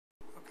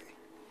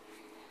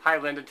Hi,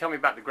 Linda. Tell me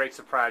about the great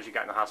surprise you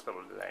got in the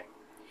hospital today.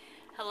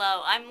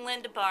 Hello, I'm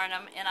Linda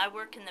Barnum, and I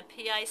work in the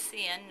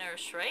PICN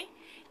nursery.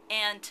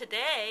 And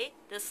today,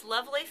 this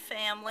lovely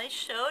family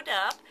showed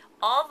up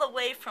all the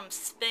way from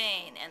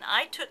Spain, and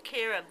I took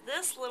care of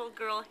this little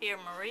girl here,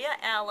 Maria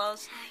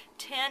Alos,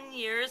 10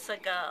 years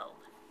ago.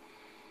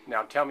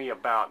 Now, tell me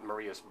about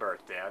Maria's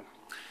birth, Dad.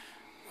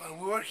 Well,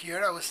 we were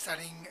here. I was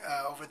studying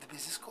over at the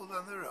business school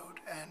down the road,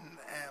 and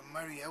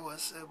Maria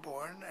was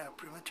born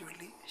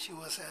prematurely. She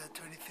was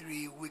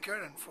 23 weeks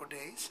and 4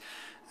 days,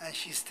 and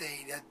she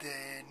stayed at the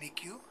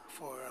NICU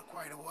for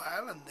quite a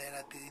while, and then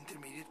at the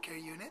intermediate care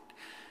unit.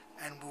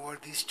 And we were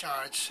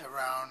discharged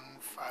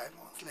around 5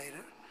 months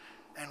later,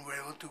 and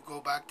we're able to go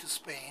back to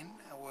Spain,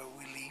 where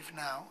we live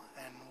now,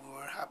 and we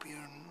were happy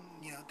on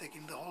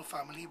taking the whole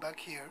family back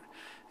here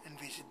and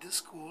visit the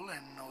school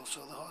and also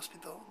the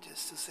hospital,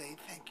 just to say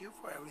thank you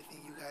for everything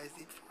you guys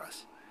did for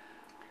us.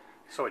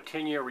 So a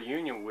 10-year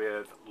reunion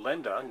with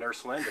Linda,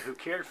 Nurse Linda, who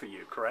cared for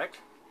you, correct?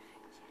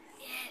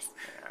 Yes.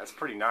 Yeah, that's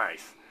pretty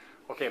nice.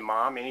 Okay,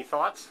 Mom, any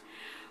thoughts?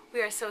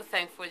 We are so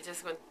thankful.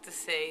 Just want to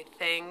say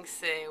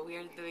thanks. We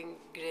are doing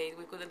great.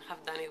 We couldn't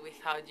have done it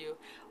without you.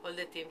 All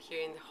the team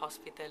here in the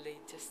hospital, they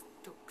just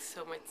took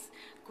so much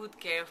good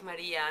care of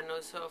Maria and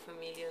also of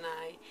Emilio and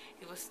I.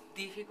 It was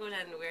difficult,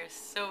 and we're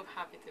so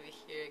happy to be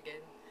here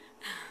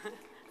again.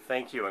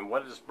 Thank you. And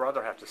what does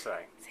brother have to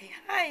say? Say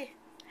hi.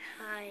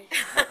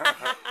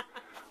 Hi.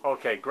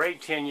 Okay,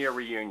 great 10-year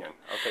reunion.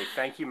 Okay,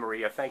 thank you,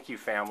 Maria. Thank you,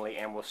 family.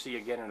 And we'll see you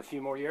again in a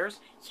few more years?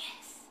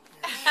 Yes.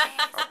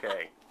 Yes.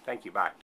 Okay, thank you. Bye.